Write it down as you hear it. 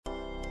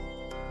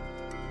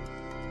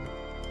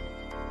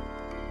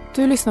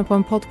Du lyssnar på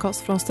en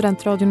podcast från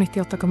Studentradion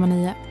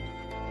 98,9.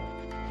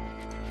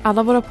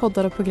 Alla våra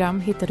poddar och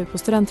program hittar du på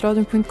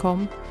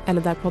studentradion.com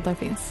eller där poddar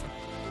finns.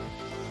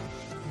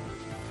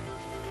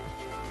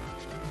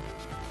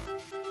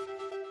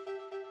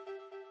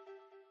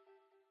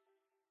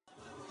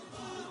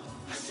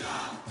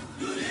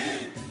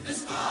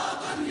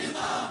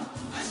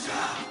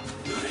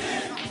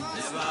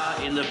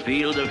 Never in the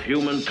field of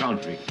human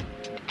conflict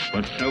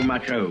was so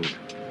much owed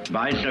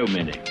by so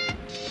many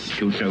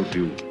to so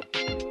few.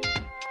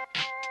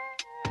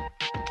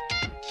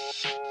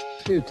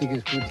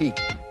 Utrikespolitik.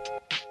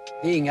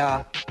 Det är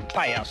inga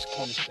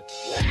pajaskonster.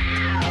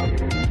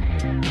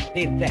 Det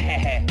är inte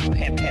hehe och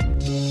hepp hepp.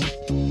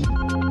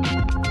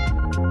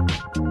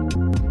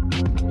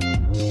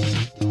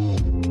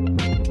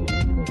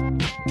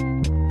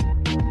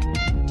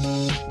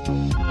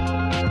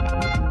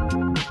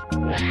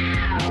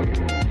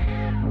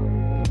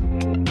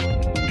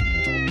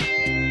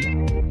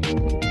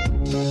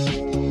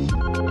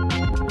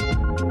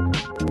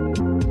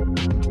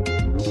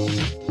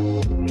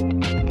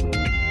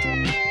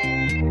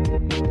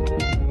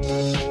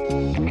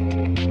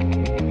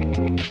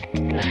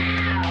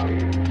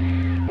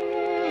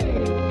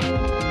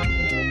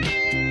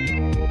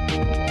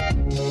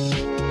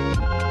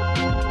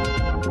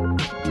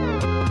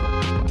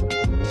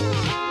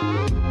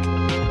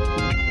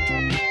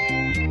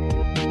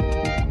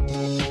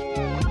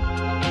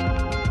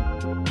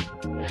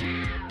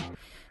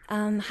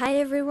 Hi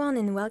everyone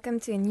and welcome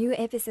to a new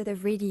episode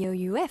of Radio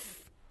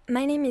UF.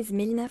 My name is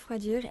Melina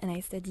Froidur and I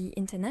study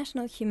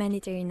International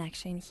Humanitarian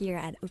Action here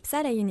at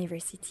Uppsala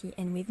University,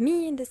 and with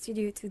me in the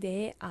studio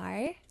today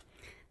are...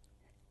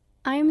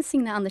 I'm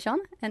Signe Andersson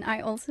and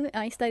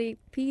I study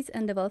Peace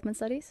and Development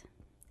Studies.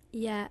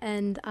 Yeah,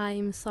 and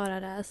I'm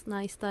Sara Ras and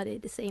I study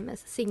the same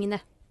as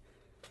Signe.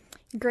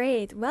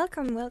 Great,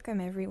 welcome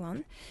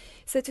everyone.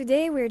 So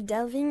today we're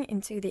delving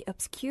into the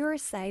obscure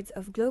sides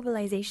of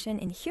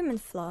globalization and human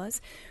flaws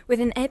with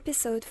an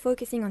episode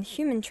focusing on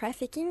human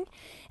trafficking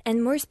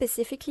and more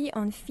specifically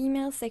on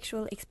female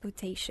sexual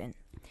exploitation.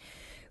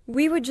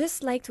 We would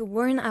just like to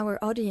warn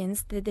our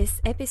audience that this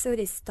episode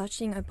is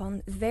touching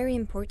upon very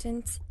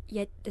important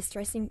yet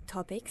distressing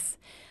topics.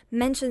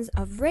 Mentions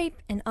of rape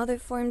and other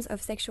forms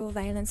of sexual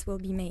violence will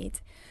be made.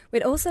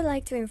 We'd also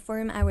like to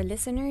inform our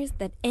listeners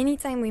that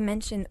anytime we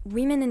mention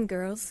women and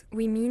girls,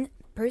 we mean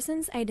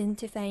persons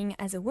identifying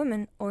as a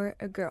woman or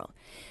a girl.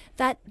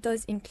 That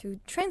does include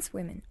trans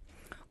women.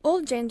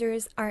 All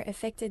genders are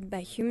affected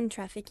by human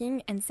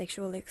trafficking and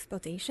sexual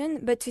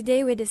exploitation, but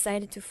today we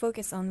decided to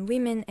focus on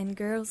women and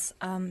girls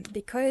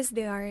because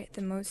they are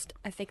the most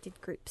affected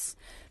groups.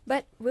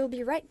 But we'll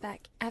be right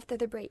back after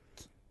the break.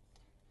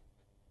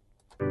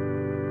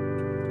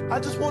 I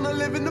just wanna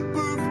live in the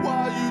booth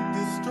while you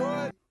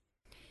destroy.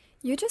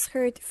 You just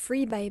heard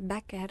Free by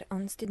Bakar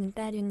on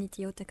Studentradion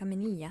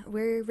 98,9.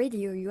 We're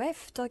Radio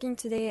UF talking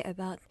today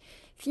about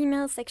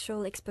female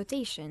sexual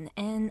exploitation,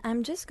 and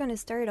I'm just gonna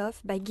start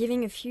off by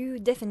giving a few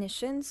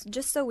definitions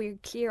just so we're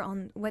clear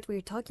on what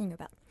we're talking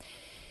about.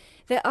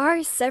 There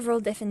are several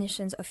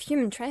definitions of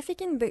human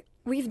trafficking, but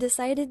we've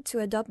decided to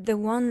adopt the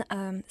one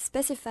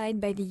specified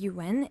by the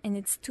UN in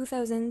its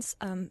 2000's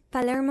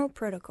Palermo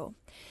Protocol.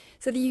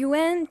 So the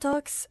UN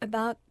talks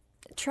about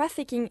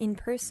trafficking in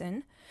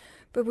person,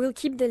 but we'll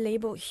keep the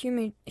label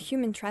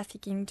human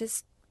trafficking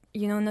just,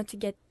 not to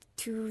get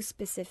too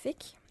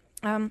specific.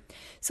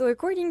 So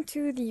according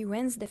to the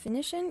UN's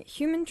definition,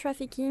 human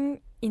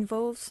trafficking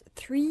involves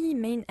three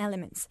main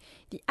elements: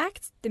 the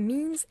act, the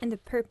means, and the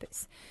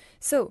purpose.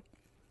 So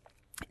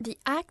the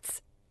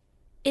act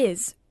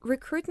is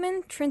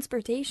recruitment,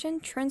 transportation,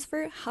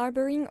 transfer,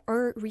 harboring,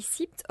 or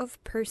receipt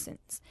of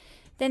persons.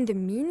 Then the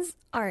means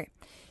are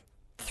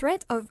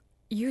threat of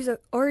use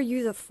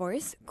of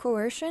force,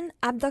 coercion,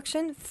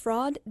 abduction,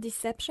 fraud,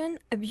 deception,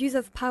 abuse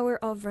of power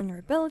or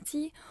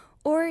vulnerability,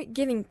 or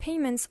giving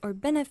payments or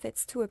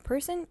benefits to a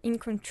person in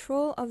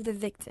control of the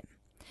victim.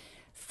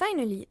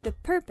 Finally, the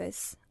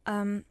purpose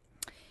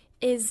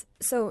is,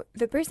 so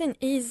the person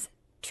is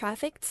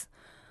trafficked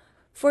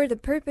for the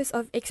purpose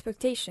of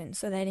exploitation.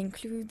 So that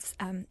includes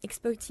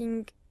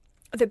exploiting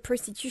the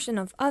prostitution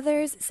of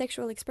others,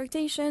 sexual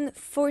exploitation,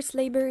 forced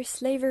labor,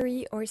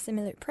 slavery, or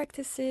similar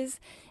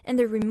practices, and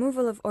the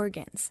removal of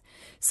organs.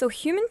 So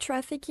human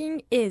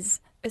trafficking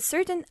is a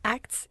certain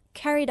act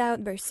carried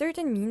out by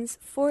certain means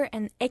for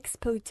an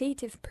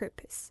exploitative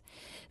purpose.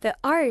 There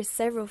are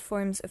several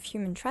forms of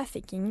human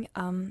trafficking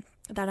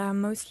that are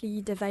mostly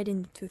divided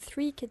into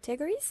three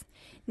categories,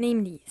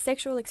 namely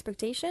sexual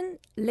exploitation,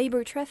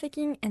 labor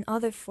trafficking, and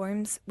other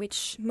forms,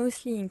 which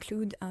mostly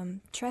include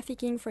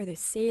trafficking for the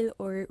sale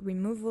or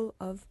removal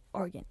of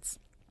organs.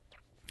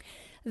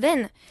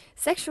 Then,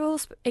 sexual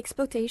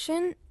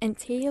exploitation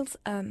entails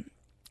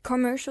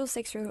commercial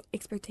sexual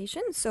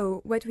exploitation,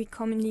 so what we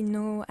commonly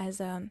know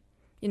as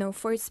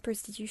forced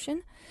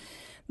prostitution.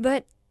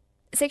 But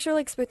sexual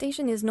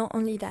exploitation is not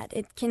only that.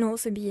 It can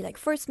also be like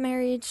forced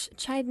marriage,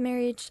 child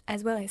marriage,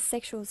 as well as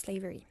sexual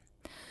slavery.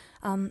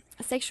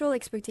 Sexual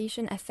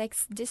exploitation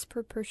affects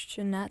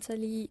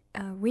disproportionately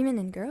women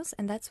and girls,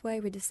 and that's why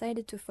we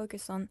decided to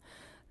focus on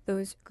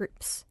those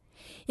groups.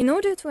 In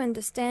order to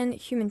understand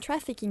human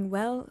trafficking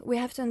well, we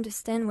have to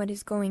understand what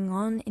is going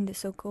on in the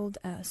so-called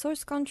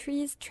source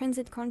countries,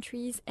 transit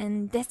countries,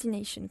 and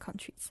destination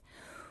countries.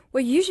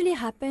 What usually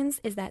happens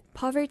is that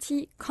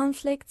poverty,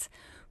 conflict,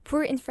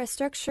 poor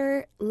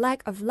infrastructure,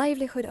 lack of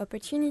livelihood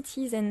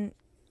opportunities, and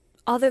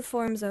other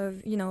forms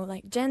of,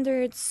 like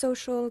gendered,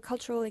 social,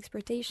 cultural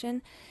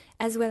exploitation,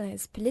 as well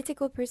as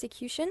political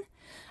persecution,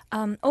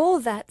 all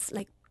that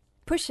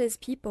pushes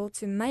people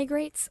to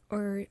migrate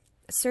or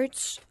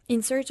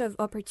in search of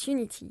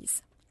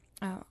opportunities,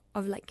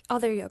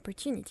 other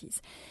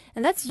opportunities.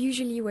 And that's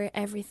usually where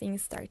everything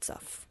starts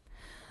off.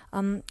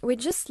 We'd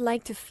just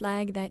like to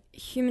flag that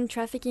human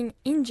trafficking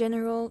in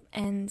general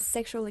and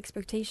sexual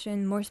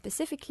exploitation more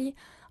specifically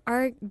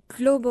are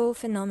global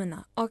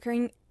phenomena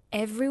occurring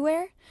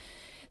everywhere.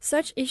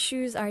 Such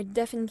issues are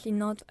definitely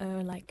not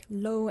a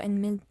low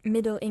and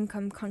middle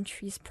income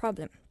countries'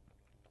 problem.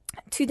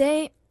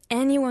 Today,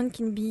 anyone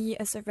can be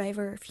a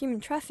survivor of human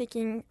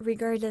trafficking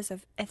regardless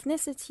of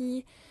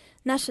ethnicity,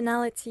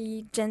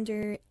 nationality,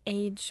 gender,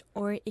 age,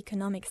 or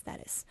economic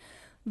status.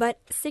 But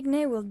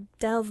Signe will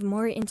delve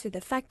more into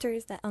the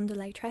factors that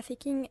underlie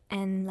trafficking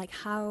and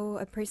how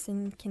a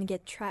person can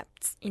get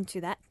trapped into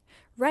that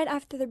right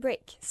after the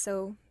break.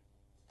 So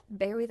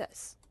bear with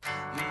us.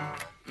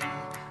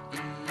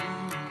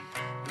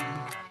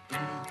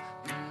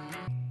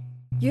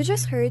 You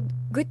just heard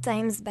Good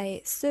Times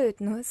by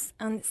Sötnos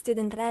on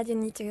Studentradio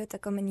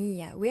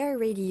 98,9. We are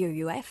Radio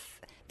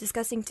UF,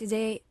 discussing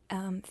today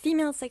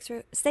female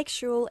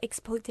sexual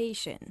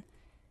exploitation.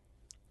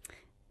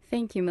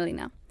 Thank you,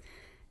 Melina.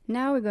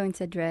 Now we're going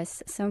to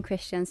address some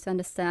questions to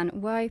understand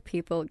why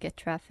people get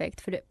trafficked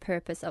for the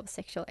purpose of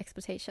sexual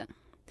exploitation.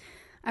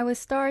 I will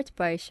start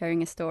by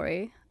sharing a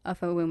story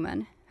of a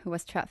woman who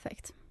was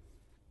trafficked.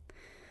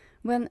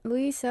 When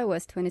Luisa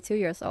was 22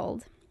 years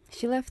old,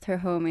 she left her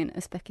home in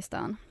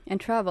Uzbekistan and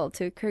traveled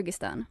to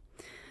Kyrgyzstan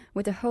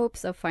with the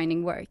hopes of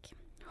finding work.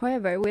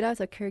 However, without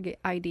a Kyrgyz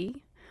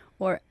ID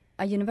or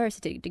a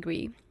university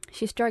degree,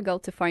 she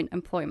struggled to find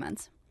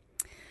employment.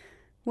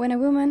 When a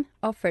woman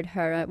offered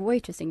her a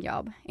waitressing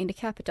job in the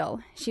capital,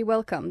 she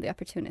welcomed the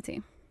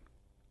opportunity.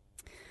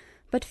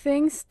 But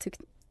things took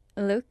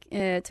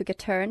a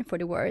turn for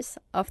the worse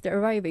after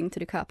arriving to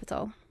the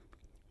capital.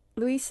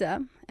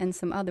 Luisa and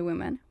some other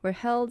women were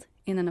held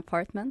in an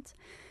apartment.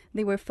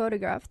 They were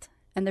photographed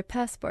and their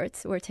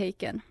passports were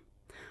taken,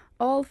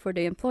 all for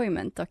the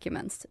employment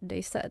documents,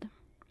 they said.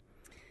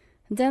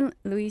 Then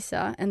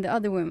Luisa and the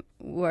other women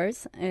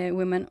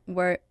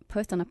were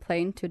put on a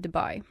plane to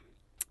Dubai,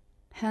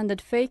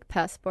 handed fake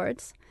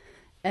passports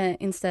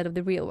instead of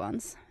the real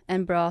ones,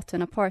 and brought to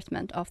an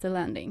apartment after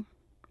landing.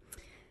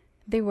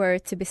 They were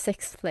to be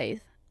sex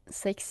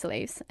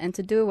slaves and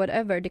to do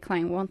whatever the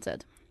client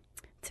wanted,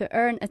 to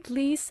earn at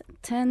least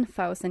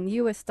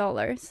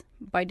 $10,000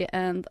 by the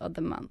end of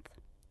the month.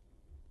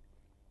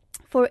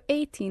 For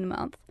 18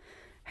 months,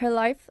 her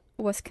life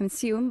was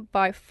consumed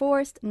by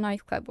forced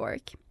nightclub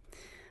work.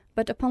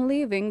 But upon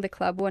leaving the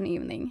club one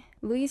evening,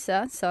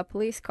 Luisa saw a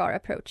police car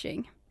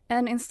approaching,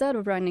 and instead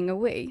of running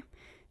away,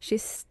 she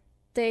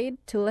stayed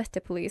to let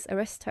the police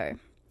arrest her.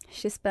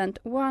 She spent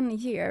 1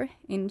 year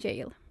in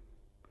jail.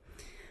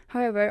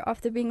 However,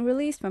 after being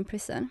released from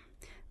prison,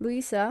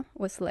 Luisa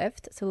was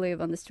left to live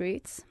on the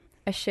streets,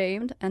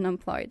 ashamed and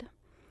unemployed.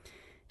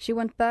 She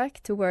went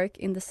back to work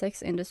in the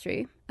sex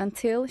industry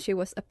until she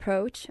was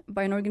approached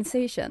by an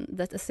organization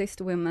that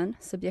assists women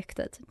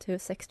subjected to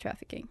sex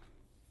trafficking.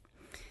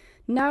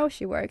 Now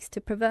she works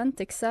to prevent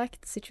the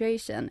exact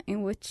situation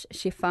in which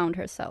she found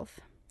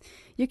herself.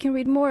 You can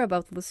read more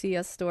about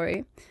Lucia's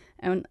story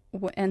and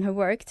her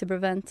work to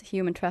prevent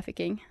human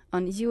trafficking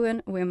on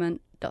unwomen.org.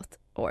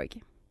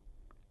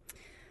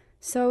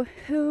 So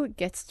who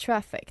gets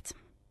trafficked?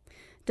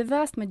 The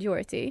vast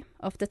majority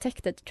of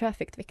detected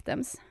trafficked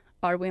victims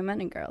are women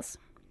and girls.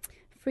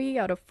 3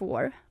 out of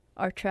 4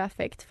 are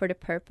trafficked for the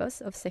purpose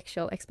of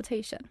sexual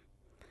exploitation.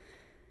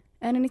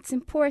 And it's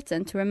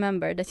important to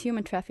remember that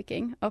human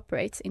trafficking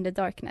operates in the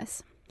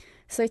darkness,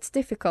 so it's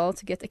difficult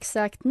to get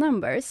exact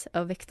numbers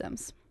of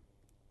victims.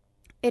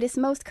 It is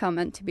most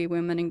common to be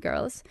women and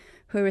girls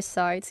who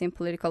resides in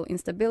political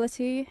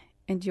instability,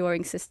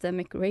 enduring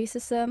systemic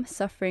racism,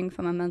 suffering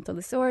from a mental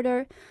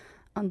disorder,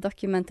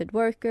 undocumented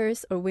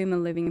workers, or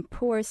women living in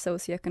poor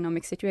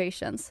socioeconomic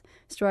situations,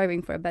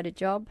 striving for a better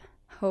job,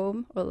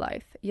 home, or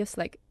life, just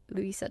like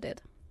Luisa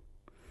did.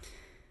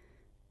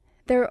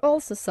 There are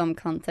also some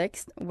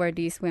contexts where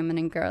these women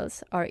and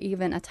girls are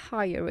even at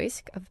higher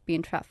risk of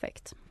being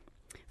trafficked.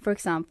 For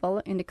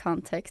example, in the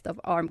context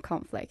of armed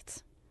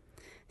conflicts,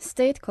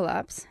 state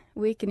collapse,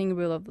 weakening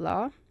rule of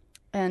law,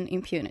 and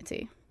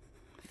impunity.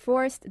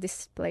 Forced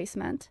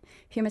displacement,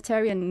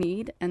 humanitarian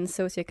need, and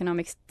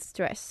socioeconomic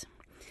stress.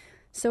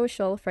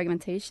 Social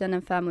fragmentation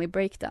and family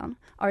breakdown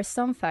are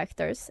some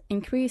factors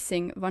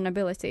increasing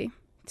vulnerability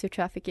to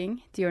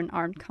trafficking during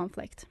armed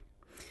conflict.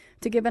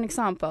 To give an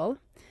example,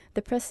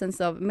 The presence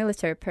of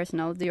military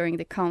personnel during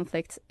the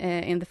conflict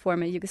in the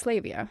former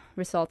Yugoslavia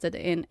resulted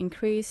in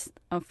increase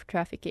of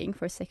trafficking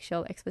for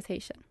sexual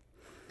exploitation.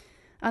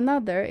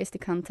 Another is the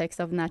context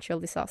of natural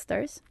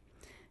disasters.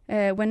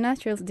 When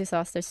natural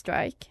disasters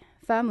strike,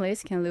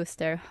 families can lose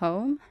their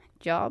home,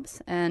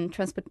 jobs, and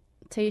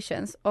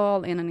transportations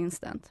all in an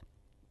instant.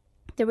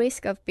 The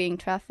risk of being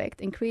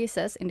trafficked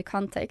increases in the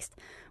context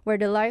where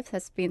the life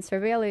has been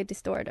severely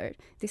disordered,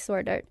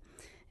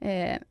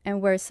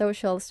 and where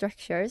social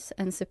structures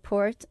and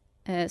support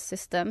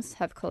systems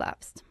have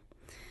collapsed,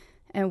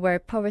 and where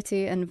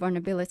poverty and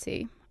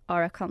vulnerability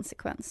are a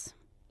consequence.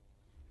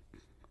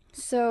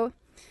 So,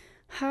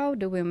 how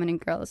do women and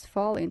girls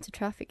fall into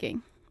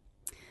trafficking?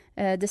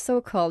 The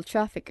so-called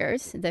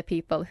traffickers, the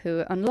people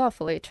who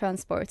unlawfully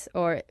transport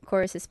or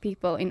coerces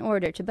people in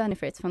order to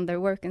benefit from their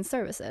work and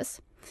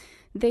services,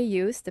 they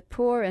use the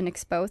poor and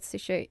exposed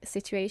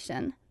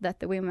situation that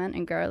the women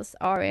and girls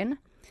are in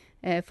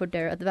for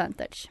their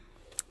advantage.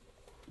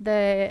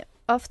 The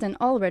often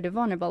already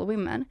vulnerable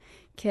women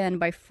can,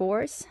 by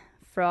force,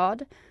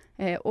 fraud,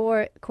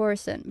 or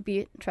coercion,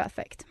 be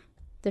trafficked.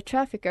 The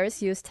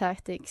traffickers use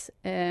tactics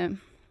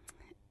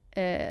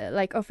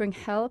like offering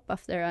help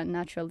after a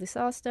natural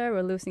disaster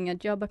or losing a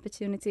job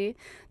opportunity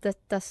that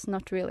does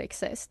not really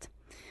exist,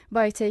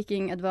 by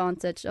taking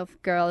advantage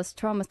of girls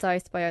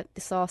traumatized by a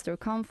disaster or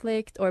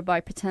conflict, or by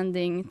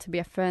pretending to be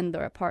a friend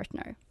or a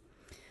partner.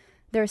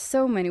 There are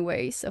so many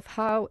ways of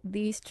how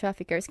these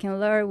traffickers can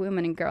lure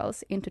women and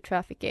girls into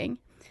trafficking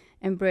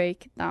and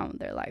break down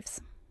their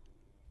lives.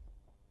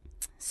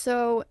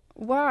 So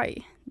why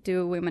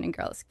do women and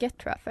girls get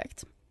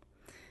trafficked?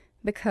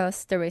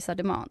 Because there is a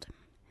demand.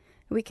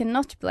 We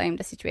cannot blame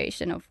the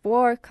situation of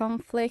war,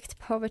 conflict,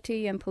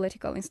 poverty, and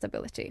political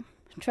instability.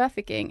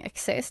 Trafficking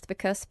exists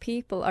because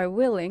people are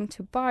willing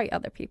to buy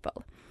other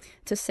people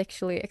to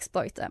sexually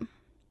exploit them.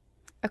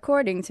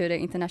 According to the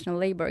International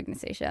Labour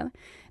Organization,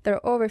 there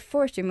are over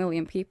 40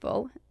 million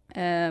people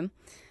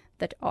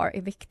that are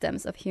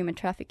victims of human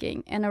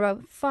trafficking, and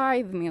around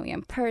 5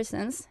 million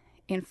persons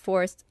in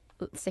forced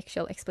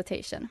sexual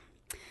exploitation.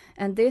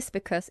 And this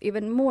because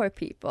even more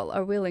people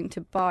are willing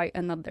to buy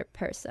another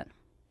person.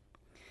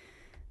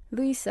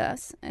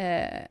 Luisa's,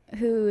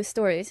 whose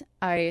stories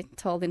I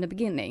told in the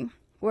beginning,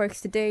 works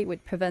today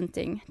with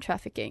preventing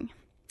trafficking.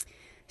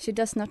 She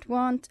does not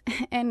want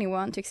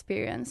anyone to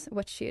experience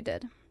what she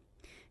did.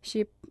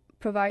 She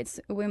provides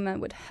women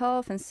with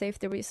health and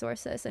safety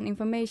resources and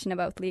information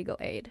about legal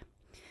aid.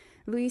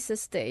 Luisa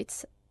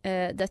states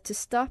that to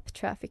stop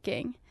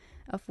trafficking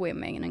of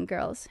women and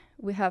girls,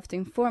 we have to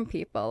inform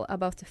people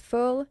about the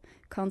full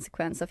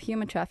consequence of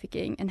human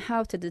trafficking and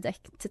how to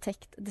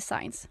detect the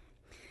signs.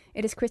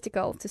 It is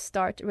critical to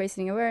start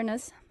raising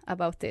awareness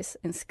about this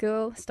in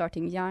school,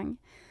 starting young,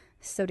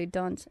 so they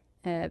don't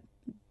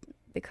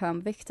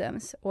become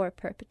victims or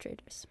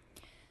perpetrators.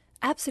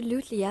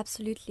 Absolutely.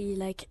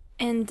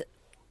 And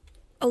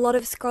a lot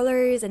of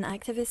scholars and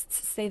activists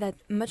say that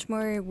much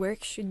more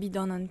work should be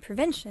done on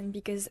prevention,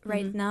 because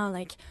right now,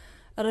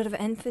 a lot of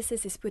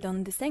emphasis is put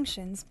on the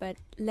sanctions, but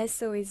less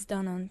so is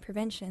done on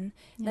prevention.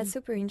 That's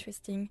super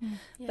interesting.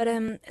 Yeah.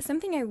 But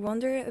something I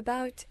wonder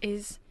about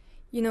is,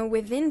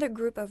 within the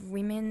group of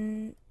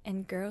women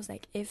and girls,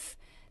 if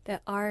there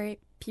are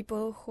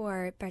people who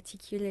are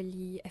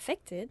particularly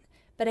affected,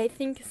 but I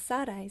think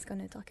Sara is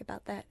going to talk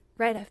about that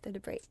right after the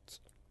break.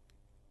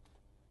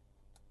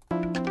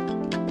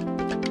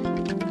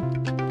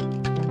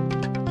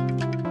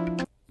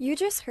 You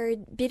just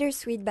heard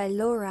Bittersweet by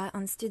Laura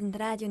on Student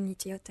Radio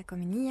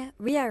 98,9.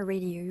 We are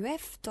Radio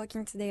UF,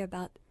 talking today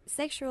about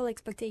sexual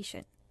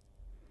exploitation.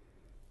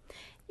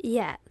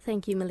 Yeah,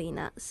 thank you,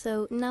 Melina.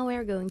 So now we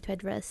are going to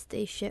address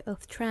the issue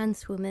of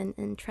trans women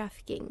and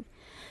trafficking.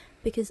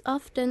 Because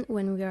often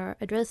when we are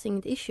addressing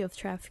the issue of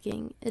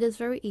trafficking, it is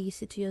very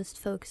easy to just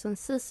focus on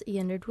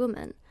cisgendered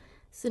women.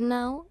 So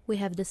now we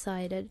have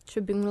decided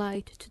to bring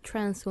light to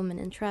trans women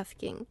and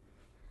trafficking.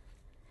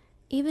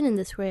 Even in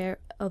the sphere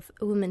of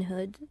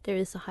womanhood, there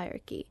is a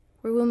hierarchy,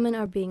 where women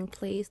are being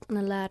placed on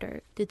a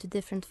ladder due to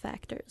different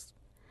factors.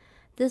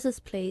 This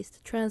has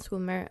placed trans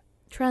women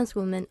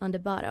on the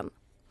bottom.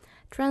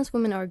 Trans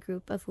women are a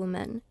group of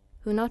women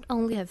who not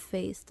only have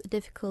faced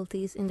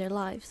difficulties in their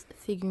lives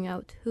figuring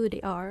out who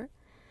they are,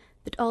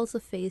 but also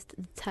faced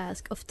the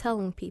task of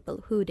telling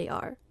people who they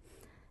are.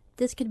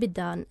 This could be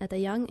done at a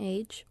young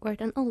age or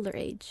at an older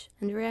age,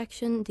 and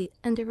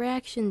the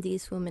reaction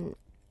these women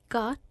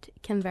got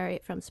can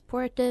vary from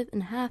supportive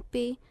and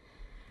happy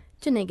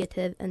to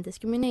negative and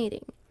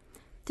discriminating.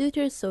 Due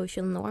to the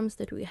social norms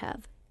that we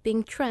have,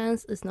 being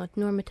trans is not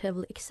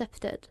normatively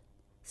accepted.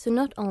 So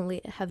not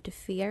only have to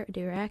fear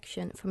the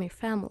reaction from your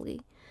family,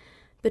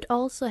 but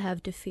also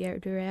have to fear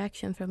the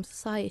reaction from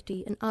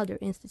society and other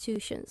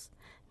institutions,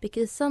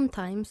 because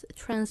sometimes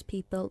trans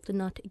people do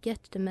not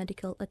get the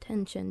medical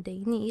attention they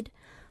need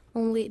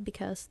only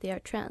because they are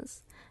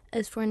trans.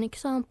 As for an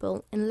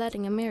example, in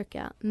Latin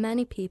America,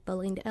 many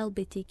people in the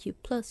LGBTQ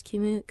plus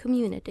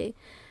community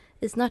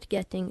is not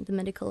getting the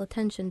medical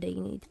attention they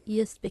need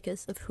just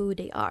because of who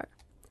they are.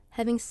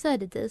 Having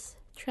said this,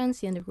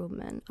 transgender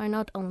women are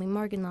not only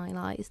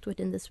marginalized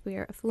within the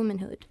sphere of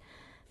womanhood,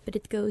 but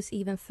it goes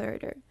even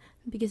further,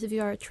 because if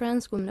you are a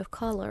trans woman of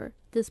color,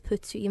 this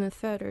puts you even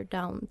further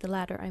down the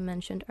ladder I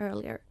mentioned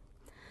earlier.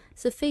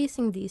 So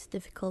facing these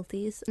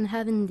difficulties and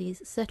having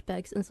these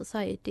setbacks in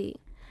society,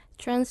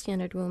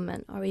 transgendered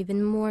women are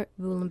even more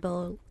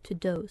vulnerable to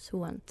those who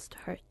want to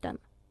hurt them.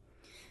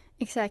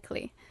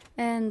 Exactly.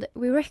 And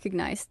we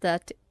recognize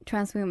that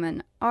trans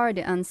women are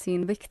the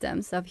unseen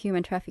victims of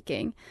human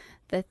trafficking,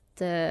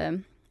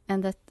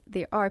 and that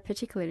they are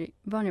particularly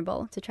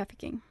vulnerable to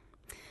trafficking.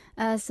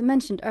 As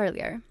mentioned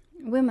earlier,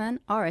 women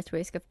are at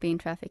risk of being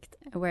trafficked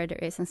where there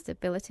is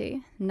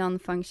instability,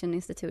 non-functioning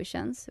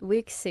institutions,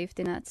 weak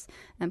safety nets,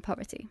 and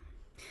poverty.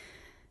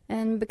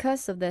 And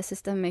because of the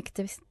systemic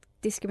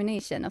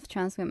discrimination of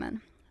trans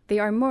women, they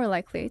are more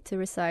likely to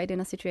reside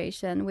in a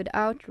situation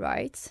without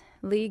rights,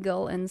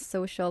 legal and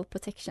social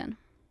protection.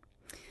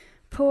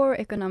 Poor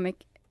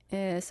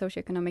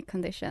socioeconomic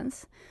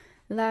conditions,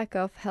 lack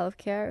of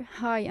healthcare,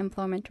 high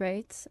employment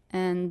rates,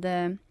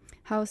 and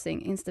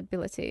housing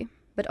instability,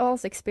 but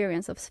also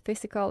experience of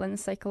physical and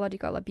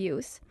psychological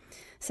abuse,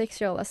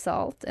 sexual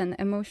assault, and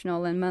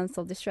emotional and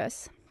mental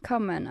distress,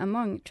 common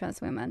among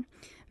trans women,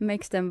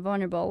 makes them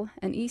vulnerable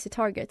and easy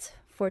targets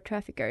for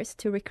traffickers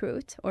to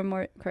recruit, or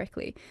more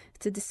correctly,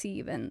 to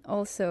deceive, and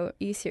also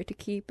easier to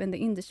keep in the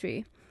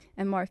industry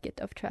and market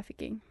of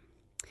trafficking.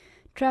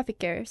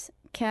 Traffickers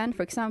can,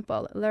 for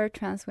example, lure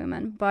trans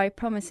women by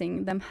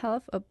promising them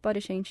health or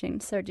body-changing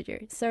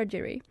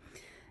surgery,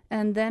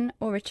 and then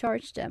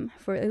overcharge them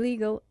for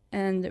illegal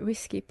and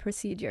risky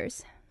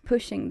procedures,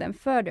 pushing them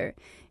further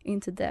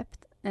into debt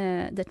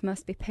that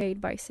must be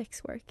paid by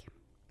sex work.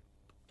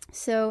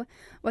 So,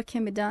 what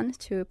can be done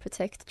to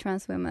protect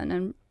trans women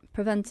and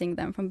preventing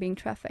them from being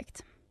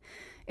trafficked?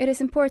 It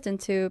is important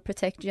to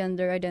protect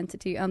gender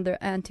identity under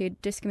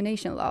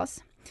anti-discrimination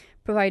laws,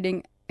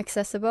 providing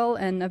accessible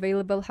and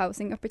available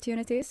housing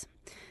opportunities,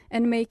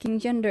 and making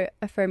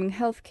gender-affirming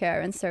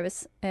healthcare and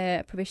service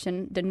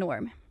provision the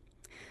norm.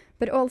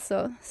 But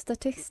also,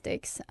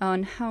 statistics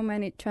on how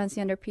many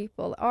transgender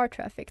people are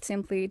trafficked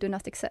simply do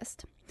not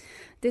exist.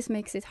 This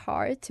makes it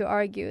hard to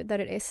argue that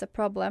it is a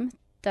problem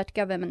that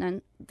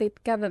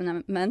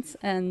governments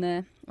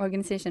and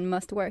organizations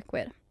must work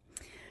with.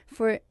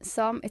 For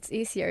some, it's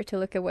easier to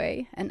look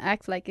away and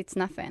act like it's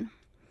nothing.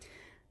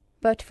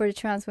 But for the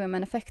trans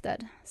women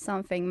affected,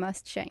 something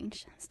must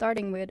change,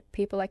 starting with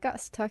people like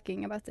us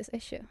talking about this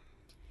issue.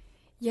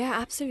 Yeah,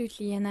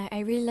 absolutely. And I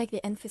really like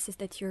the emphasis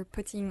that you're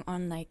putting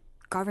on like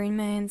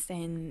governments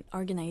and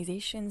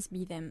organizations,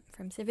 be them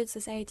from civil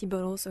society,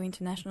 but also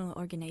international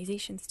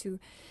organizations, to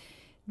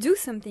do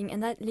something.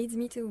 And that leads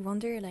me to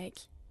wonder, like,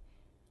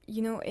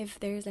 you know, if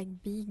there's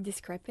like big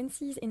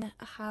discrepancies in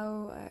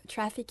how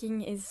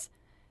trafficking is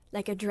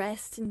like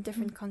addressed in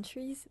different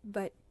countries.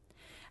 But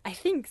I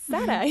think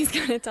Sarah is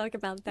going to talk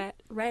about that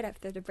right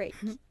after the break.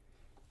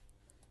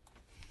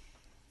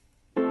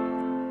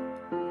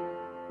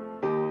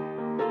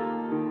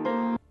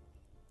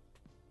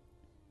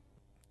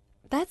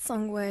 That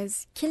song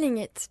was Killing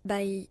It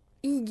by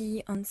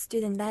Iggy on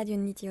Student Radio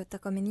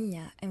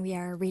 98,9, and we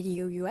are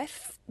Radio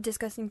UF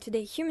discussing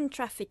today human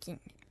trafficking.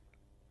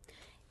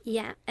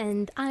 Yeah,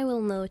 and I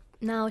will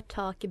now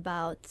talk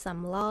about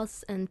some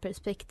laws and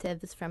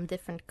perspectives from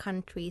different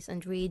countries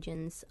and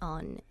regions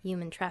on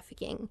human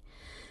trafficking.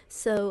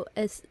 So,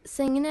 as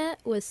Signe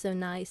was so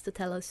nice to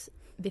tell us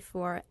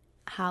before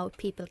how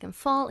people can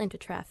fall into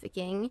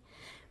trafficking,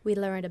 we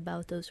learned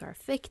about those who are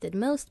affected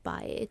most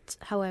by it.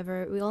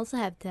 However, we also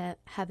have to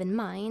have in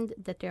mind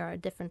that there are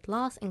different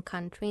laws in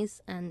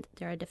countries and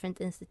there are different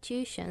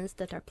institutions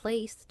that are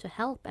placed to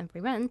help and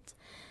prevent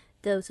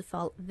those who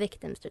fall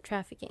victims to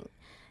trafficking.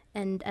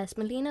 And as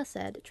Melina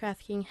said,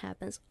 trafficking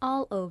happens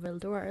all over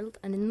the world,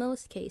 and in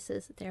most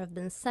cases there have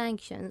been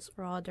sanctions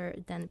rather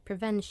than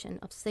prevention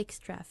of sex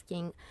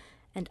trafficking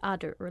and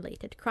other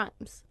related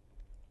crimes.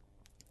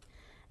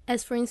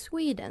 As for in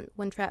Sweden,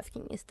 when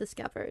trafficking is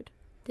discovered,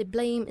 the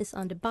blame is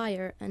on the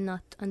buyer and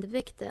not on the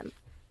victim.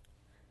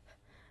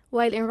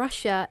 While in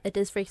Russia, it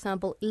is, for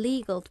example,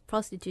 illegal to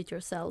prostitute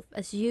yourself,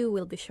 as you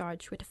will be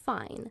charged with a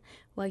fine,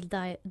 while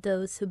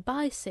those who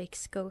buy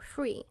sex go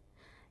free.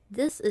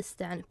 This is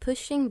then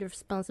pushing the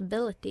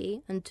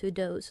responsibility onto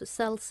those who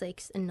sell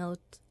sex and not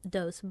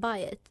those who buy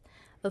it.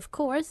 Of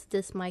course,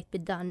 this might be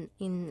done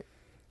in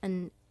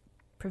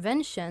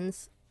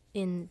preventions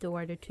in the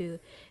order to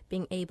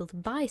being able to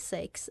buy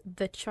sex,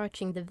 but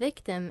charging the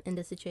victim in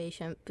the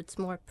situation puts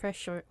more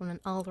pressure on an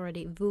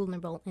already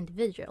vulnerable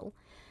individual.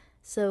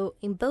 So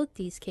in both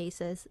these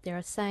cases, there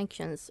are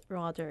sanctions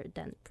rather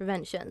than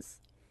preventions.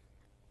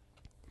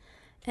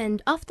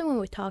 And often when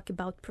we talk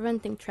about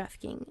preventing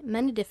trafficking,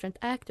 many different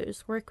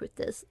actors work with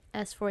this.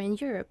 As for in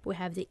Europe, we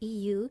have the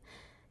EU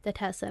that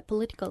has a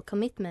political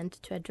commitment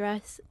to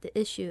address the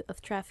issue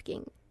of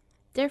trafficking.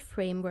 Their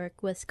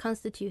framework was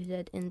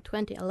constituted in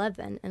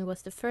 2011 and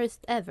was the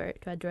first ever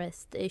to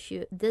address the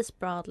issue this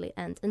broadly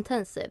and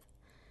intensive.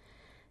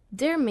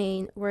 Their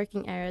main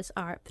working areas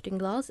are putting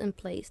laws in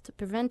place to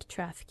prevent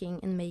trafficking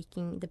and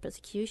making the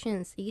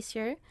prosecutions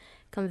easier,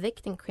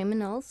 convicting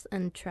criminals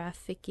and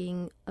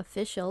trafficking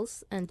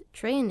officials, and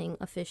training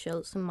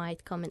officials who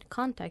might come in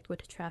contact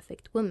with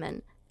trafficked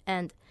women,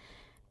 and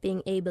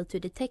being able to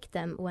detect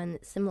them when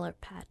similar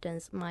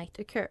patterns might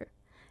occur,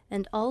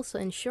 and also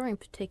ensuring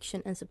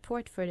protection and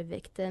support for the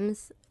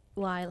victims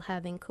while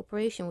having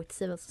cooperation with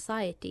civil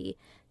society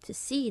to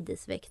see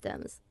these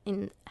victims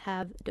and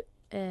have the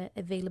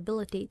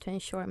availability to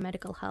ensure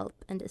medical help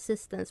and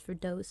assistance for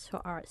those who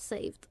are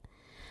saved.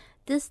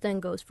 This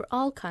then goes for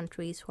all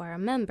countries who are a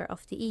member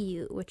of the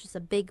EU, which is a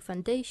big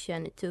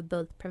foundation to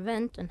both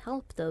prevent and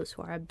help those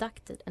who are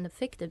abducted and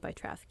affected by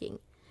trafficking.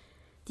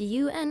 The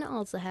UN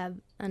also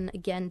have an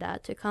agenda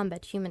to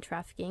combat human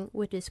trafficking,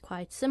 which is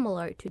quite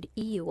similar to the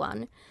EU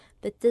one,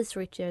 but this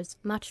reaches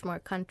much more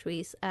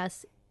countries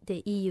as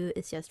the EU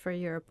is just for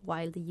Europe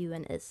while the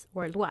UN is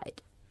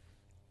worldwide.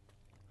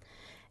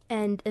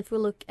 And if we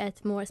look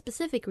at more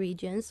specific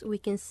regions, we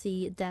can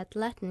see that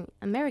Latin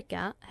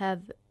America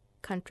have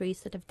countries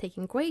that have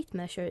taken great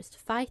measures to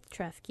fight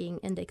trafficking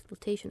and the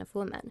exploitation of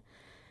women.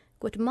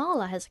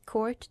 Guatemala has a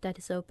court that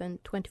is open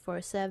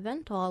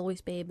 24/7 to always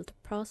be able to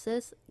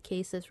process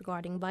cases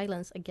regarding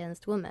violence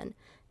against women,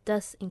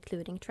 thus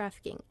including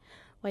trafficking,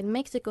 while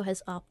Mexico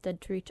has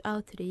opted to reach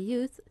out to the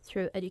youth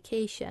through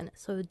education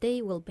so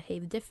they will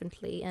behave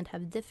differently and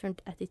have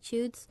different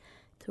attitudes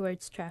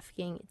towards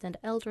trafficking than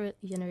the elder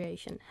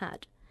generation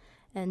had.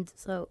 And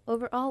so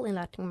overall in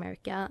Latin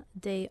America,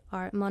 they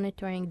are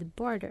monitoring the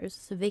borders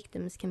so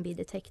victims can be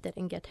detected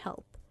and get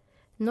help.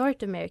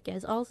 North America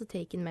has also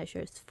taken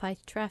measures to fight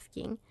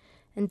trafficking,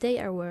 and they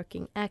are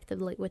working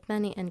actively with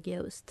many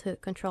NGOs to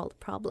control the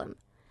problem.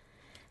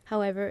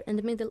 However, in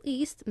the Middle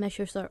East,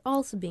 measures are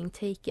also being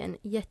taken,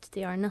 yet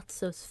they are not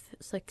so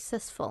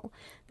successful,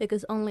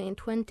 because only in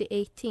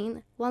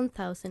 2018,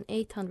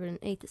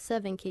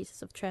 1,887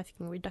 cases of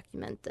trafficking were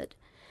documented.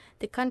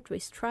 The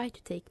countries try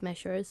to take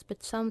measures,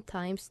 but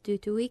sometimes, due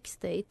to weak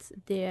states,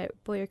 their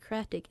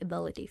bureaucratic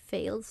ability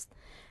fails,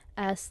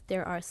 as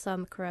there are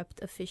some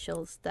corrupt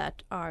officials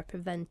that are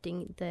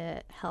preventing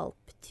the help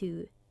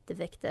to the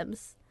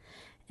victims.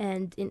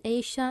 And in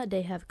Asia,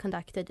 they have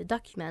conducted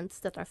documents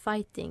that are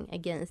fighting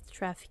against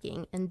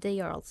trafficking, and they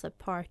are also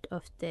part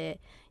of the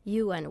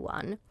UN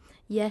one.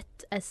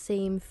 Yet, as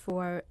same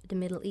for the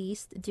Middle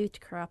East, due to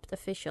corrupt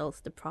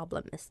officials, the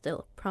problem is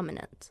still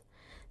prominent.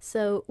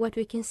 So what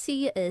we can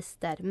see is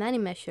that many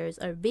measures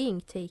are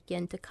being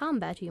taken to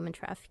combat human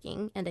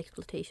trafficking and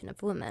exploitation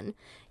of women,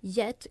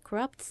 yet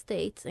corrupt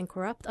states and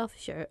corrupt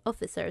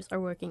officers are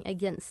working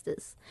against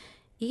this.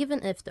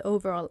 Even if the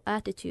overall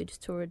attitude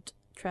toward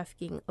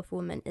trafficking of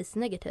women is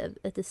negative,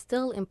 it is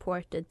still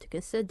important to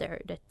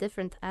consider that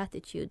different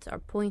attitudes are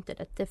pointed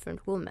at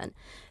different women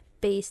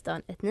based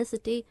on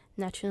ethnicity,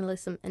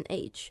 nationalism, and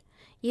age.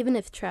 Even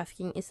if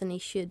trafficking is an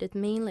issue that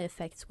mainly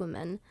affects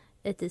women,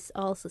 it is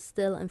also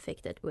still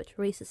infected with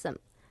racism.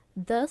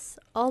 Thus,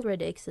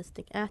 already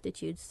existing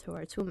attitudes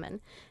towards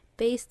women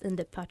based in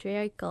the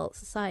patriarchal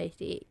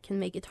society can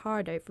make it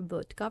harder for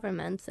both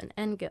governments and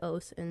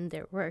NGOs in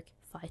their work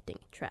fighting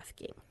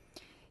trafficking.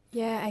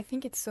 Yeah, I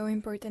think it's so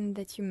important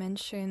that you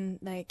mention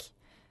like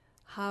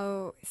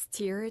how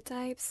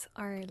stereotypes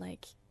are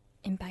like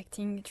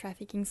impacting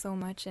trafficking so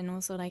much, and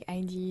also like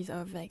ideas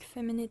of like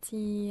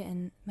femininity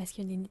and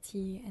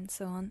masculinity and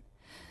so on.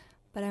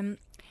 But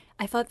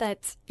I thought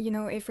that, you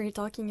know, if we're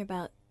talking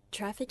about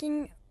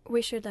trafficking,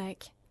 we should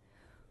like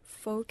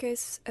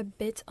focus a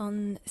bit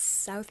on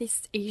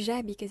Southeast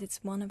Asia, because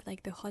it's one of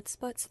like the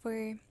hotspots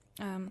for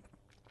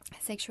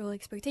sexual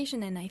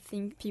exploitation, and I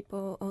think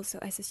people also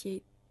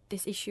associate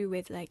this issue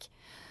with like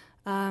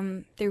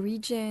the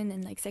region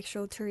and like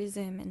sexual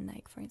tourism and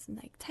like, for instance,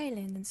 like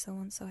Thailand and so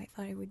on. So I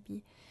thought it would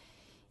be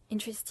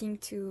interesting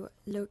to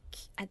look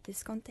at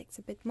this context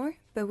a bit more,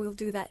 but we'll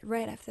do that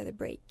right after the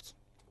break.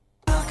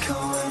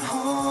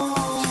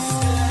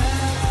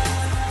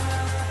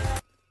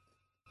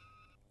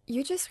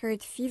 You just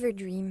heard Fever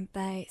Dream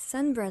by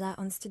Sunbrella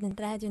on Student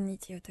Radio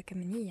Niti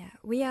Otakamania.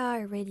 We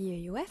are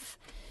Radio UF,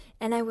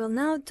 and I will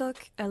now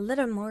talk a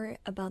little more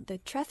about the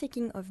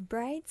trafficking of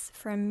brides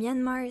from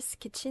Myanmar's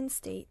Kachin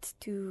state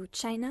to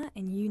China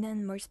and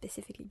Yunnan more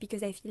specifically,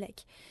 because I feel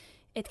like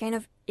it kind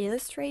of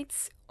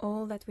illustrates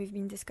all that we've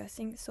been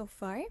discussing so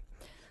far.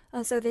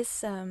 So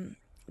this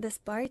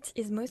part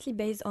is mostly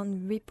based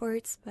on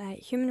reports by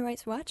Human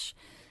Rights Watch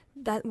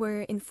that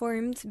were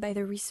informed by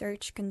the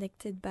research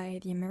conducted by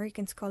the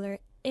American scholar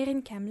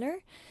Erin Kamler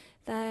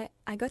that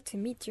I got to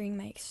meet during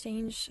my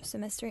exchange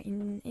semester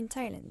in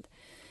Thailand.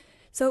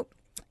 So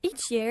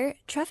each year,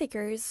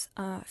 traffickers,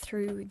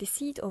 through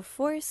deceit or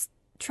force,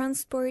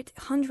 transport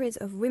hundreds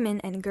of women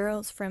and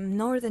girls from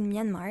northern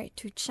Myanmar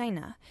to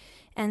China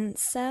and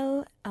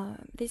sell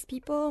these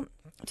people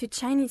to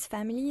Chinese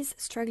families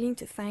struggling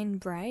to find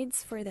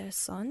brides for their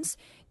sons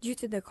due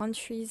to the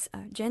country's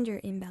gender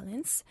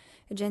imbalance,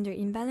 a gender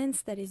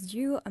imbalance that is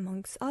due,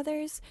 amongst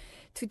others,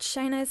 to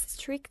China's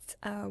strict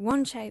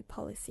one-child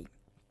policy.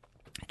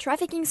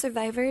 Trafficking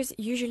survivors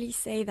usually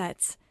say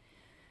that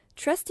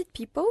trusted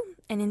people,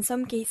 and in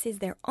some cases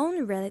their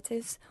own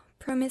relatives,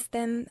 promised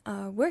them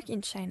work in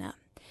China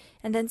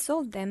and then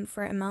sold them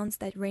for amounts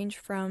that range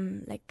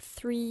from like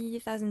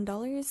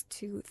 $3,000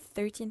 to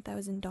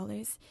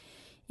 $13,000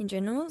 in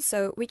general.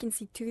 So we can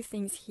see two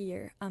things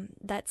here.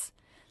 That's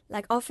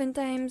like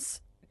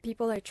oftentimes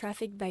people are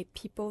trafficked by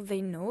people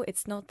they know.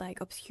 It's not like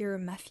obscure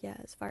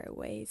mafias far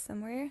away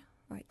somewhere,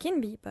 or it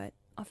can be, but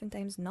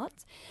oftentimes not.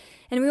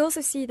 And we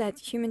also see that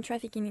human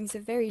trafficking is a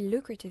very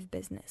lucrative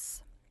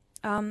business.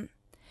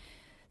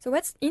 So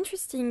what's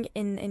interesting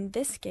in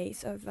this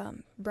case of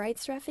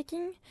brides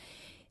trafficking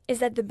is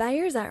that the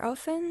buyers are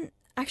often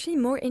actually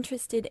more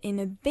interested in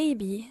a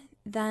baby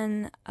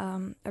than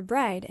a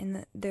bride.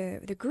 And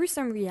the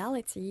gruesome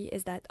reality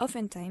is that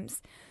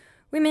oftentimes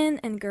women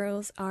and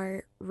girls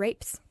are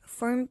raped,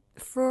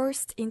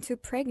 forced into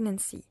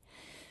pregnancy.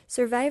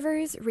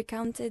 Survivors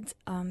recounted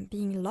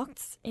being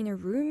locked in a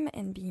room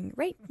and being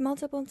raped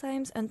multiple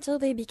times until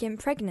they became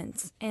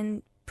pregnant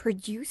and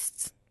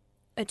produced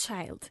a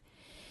child.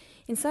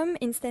 In some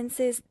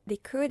instances, they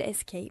could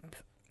escape,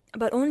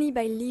 but only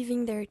by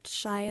leaving their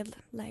child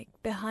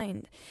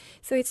behind.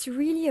 So it's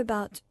really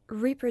about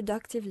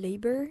reproductive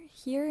labor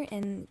here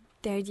and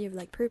the idea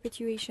of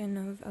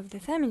perpetuation of the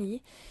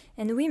family,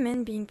 and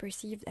women being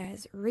perceived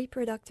as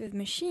reproductive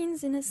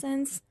machines in a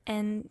sense,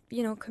 and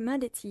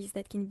commodities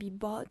that can be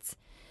bought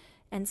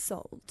and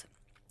sold.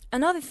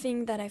 Another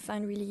thing that I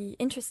find really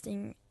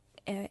interesting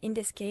in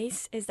this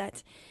case is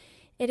that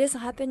it is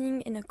happening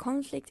in a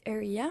conflict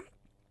area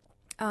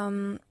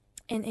and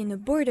in a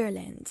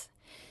borderland.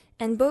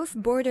 And both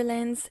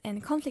borderlands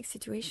and conflict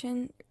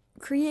situation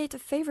create a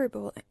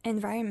favorable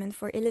environment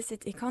for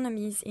illicit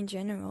economies in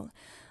general,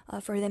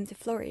 for them to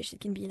flourish.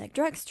 It can be like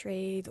drugs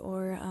trade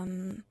or,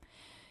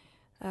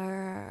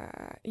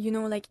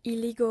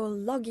 illegal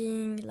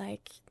logging,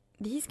 like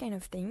these kind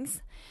of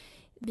things.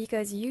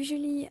 Because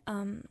usually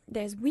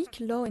there's weak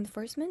law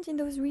enforcement in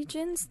those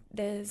regions.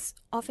 There's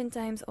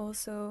oftentimes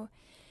also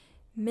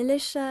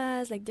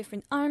militias, like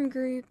different armed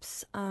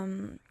groups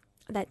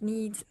that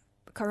need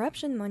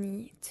corruption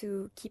money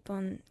to keep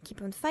on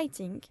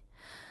fighting.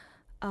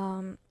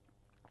 So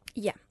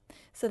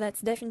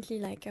that's definitely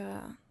like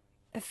a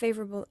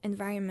favorable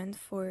environment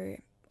for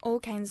all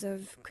kinds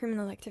of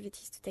criminal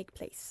activities to take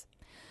place.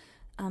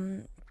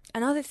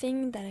 Another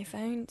thing that I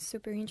found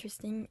super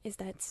interesting is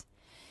that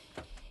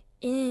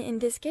in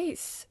this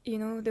case,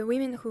 the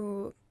women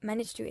who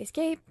managed to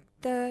escape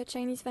the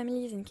Chinese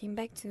families and came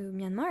back to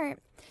Myanmar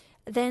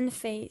then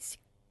face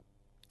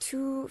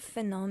two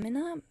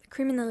phenomena: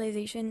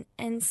 criminalization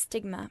and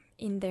stigma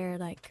in their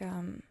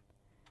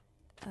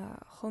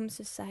home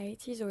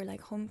societies or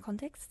home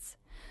contexts.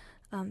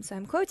 So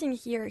I'm quoting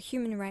here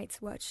Human Rights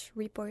Watch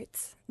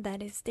reports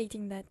that is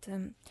stating that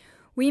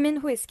women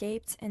who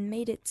escaped and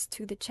made it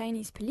to the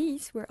Chinese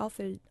police were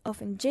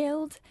often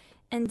jailed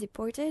and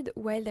deported,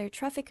 while their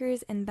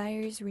traffickers and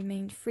buyers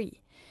remained free.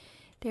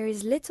 There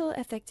is little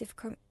effective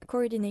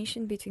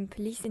coordination between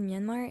police in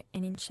Myanmar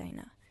and in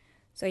China.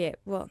 So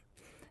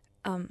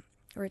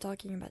we're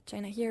talking about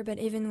China here, but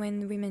even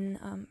when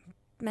women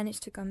manage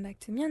to come back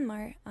to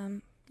Myanmar,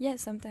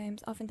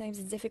 oftentimes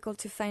it's difficult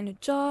to find a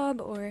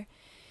job or,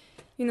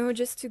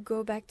 just to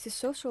go back to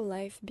social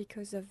life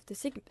because of the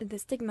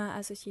stigma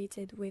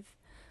associated with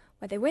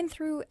what they went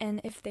through. And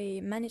if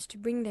they manage to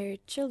bring their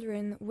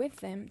children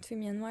with them to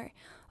Myanmar,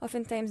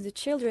 oftentimes the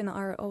children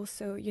are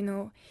also,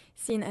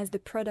 seen as the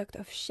product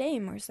of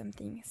shame or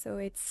something. So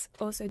it's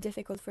also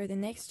difficult for the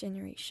next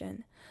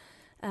generation.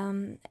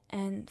 And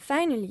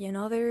finally,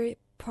 another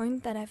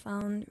point that I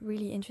found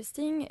really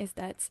interesting is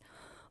that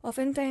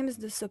oftentimes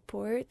the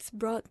support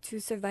brought to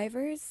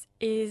survivors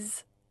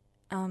is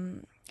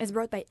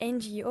brought by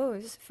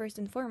NGOs first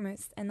and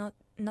foremost, and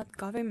not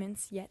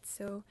governments yet.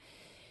 So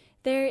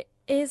there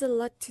is a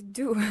lot to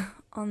do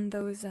on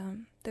those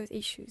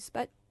issues,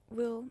 but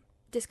we'll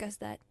discuss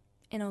that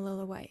in a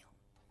little while.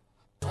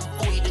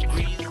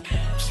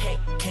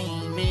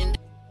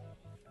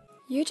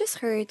 You just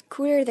heard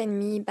Cooler Than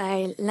Me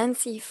by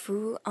Lancy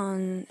Fu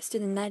on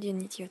Student Radio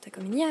Niti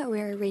Otakominia.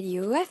 We're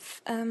Radio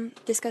UF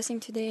discussing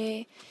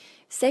today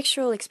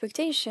sexual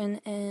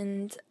exploitation,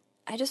 and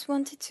I just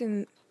wanted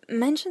to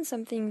mention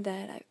something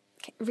that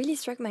really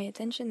struck my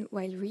attention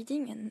while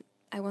reading, and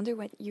I wonder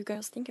what you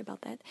girls think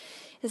about that,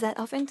 is that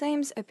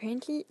oftentimes,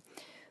 apparently,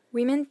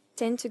 women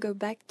tend to go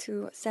back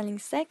to selling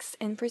sex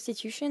and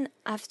prostitution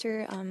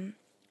after,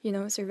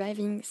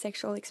 surviving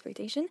sexual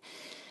exploitation.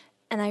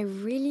 And I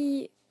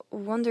really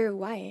wonder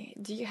why.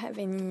 Do you have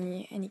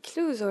any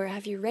clues, or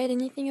have you read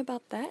anything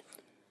about that?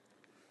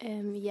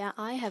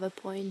 I have a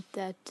point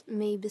that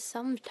maybe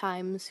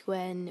sometimes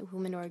when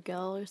women or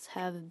girls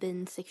have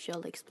been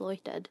sexually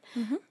exploited,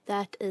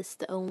 that is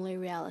the only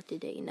reality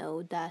they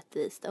know. That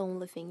is the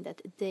only thing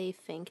that they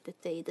think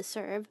that they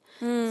deserve.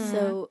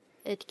 So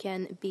it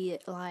can be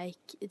like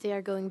they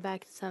are going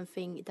back to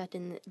something that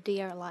in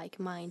their like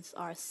minds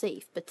are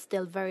safe, but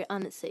still very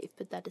unsafe.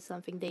 But that is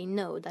something they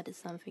know. That is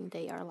something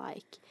they are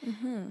like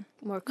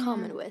more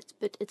common with.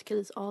 But it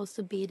could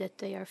also be that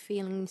they are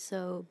feeling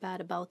so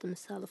bad about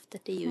themselves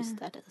that they use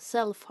that as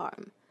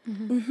self-harm.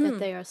 That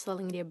they are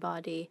selling their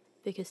body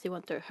because they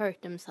want to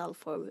hurt themselves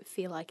or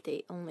feel like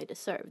they only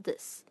deserve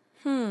this.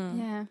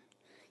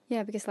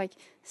 Yeah, because like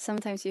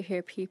sometimes you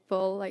hear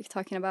people like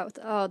talking about,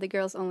 oh, the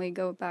girls only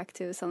go back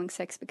to selling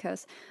sex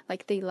because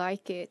like they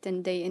like it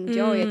and they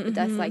enjoy it. But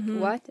that's like,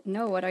 what?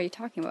 No, what are you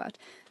talking about?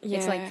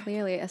 It's like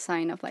clearly a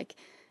sign of like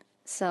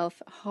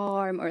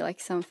self-harm or like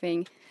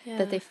something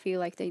that they feel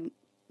like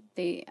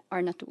they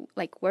are not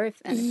like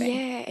worth anything.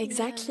 Yeah,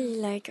 exactly.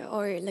 Like,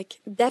 or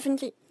like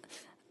definitely,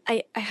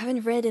 I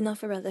haven't read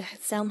enough about the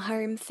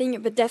self-harm thing,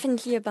 but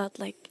definitely about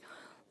like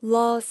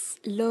low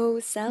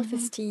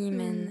self-esteem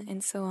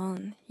and so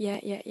on. Yeah.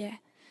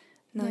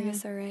 No, you're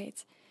so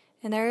right.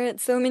 And there are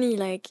so many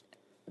like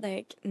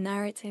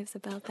narratives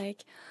about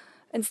like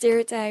and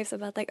stereotypes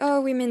about like, oh,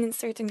 women in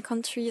certain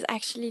countries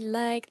actually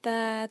like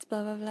that,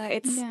 blah blah blah.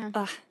 It's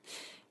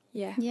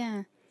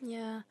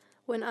Yeah,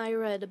 when I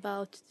read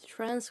about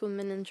trans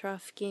women and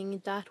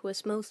trafficking, that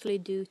was mostly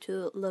due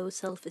to low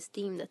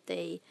self-esteem, that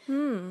they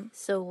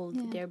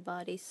sold their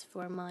bodies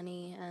for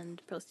money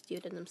and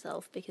prostituted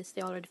themselves because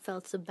they already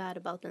felt so bad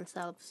about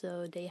themselves.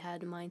 So they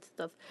had a mindset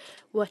of,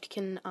 what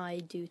can I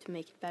do to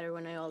make it better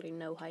when I already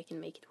know how I can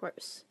make it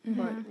worse?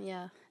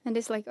 And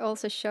this like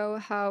also show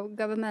how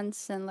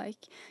governments and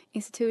like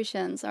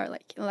institutions are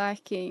like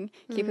lacking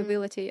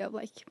capability of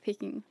like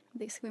picking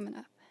these women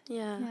up.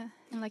 Yeah.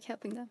 And like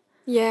helping them.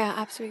 Yeah,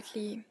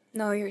 absolutely.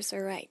 No, you're so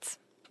right.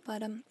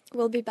 But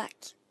we'll be back.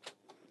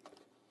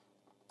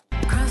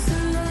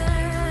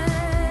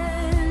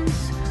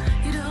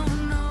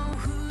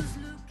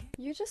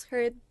 You just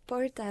heard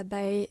Porta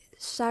by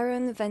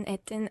Sharon Van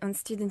Etten on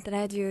Student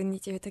Radio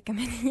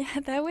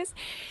 98,9. That was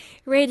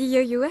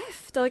Radio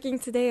UF talking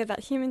today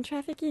about human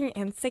trafficking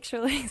and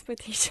sexual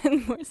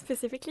exploitation more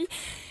specifically.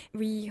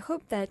 We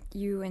hope that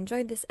you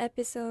enjoyed this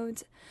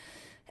episode.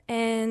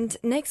 And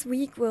next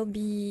week we'll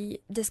be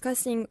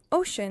discussing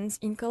oceans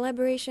in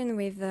collaboration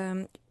with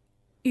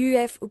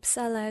UF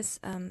Uppsala's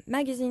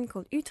magazine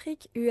called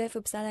Uttryck. UF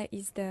Uppsala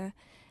is the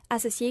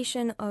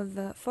Association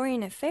of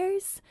Foreign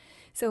Affairs.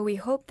 So we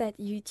hope that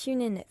you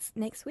tune in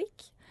next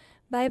week.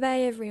 Bye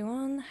bye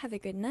everyone. Have a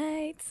good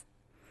night.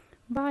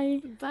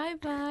 Bye. Bye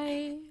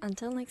bye.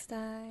 Until next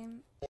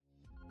time.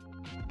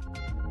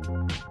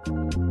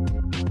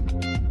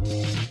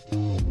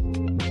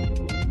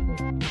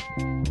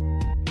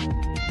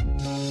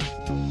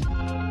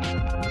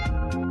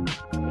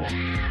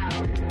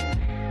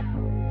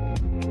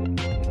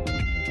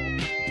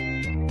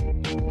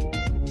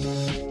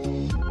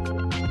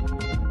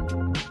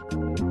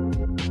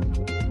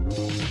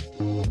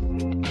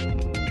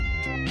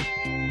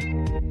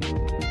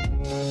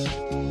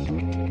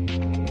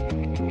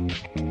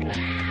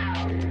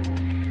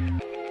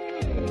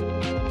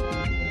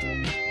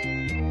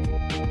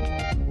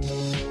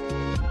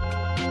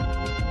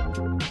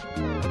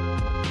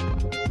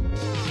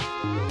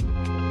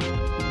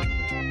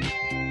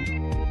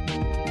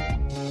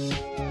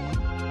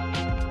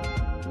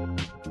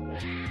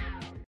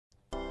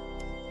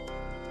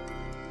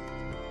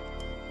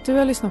 Du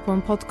har lyssnat på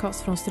en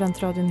podcast från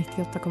Studentradion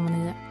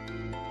 98,9.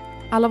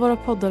 Alla våra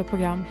poddar och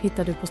program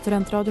hittar du på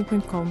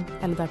studentradion.com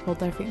eller där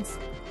poddar finns.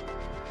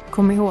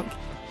 Kom ihåg,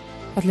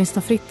 att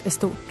lyssna fritt är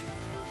stort.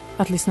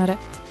 Att lyssna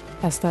rätt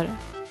är större.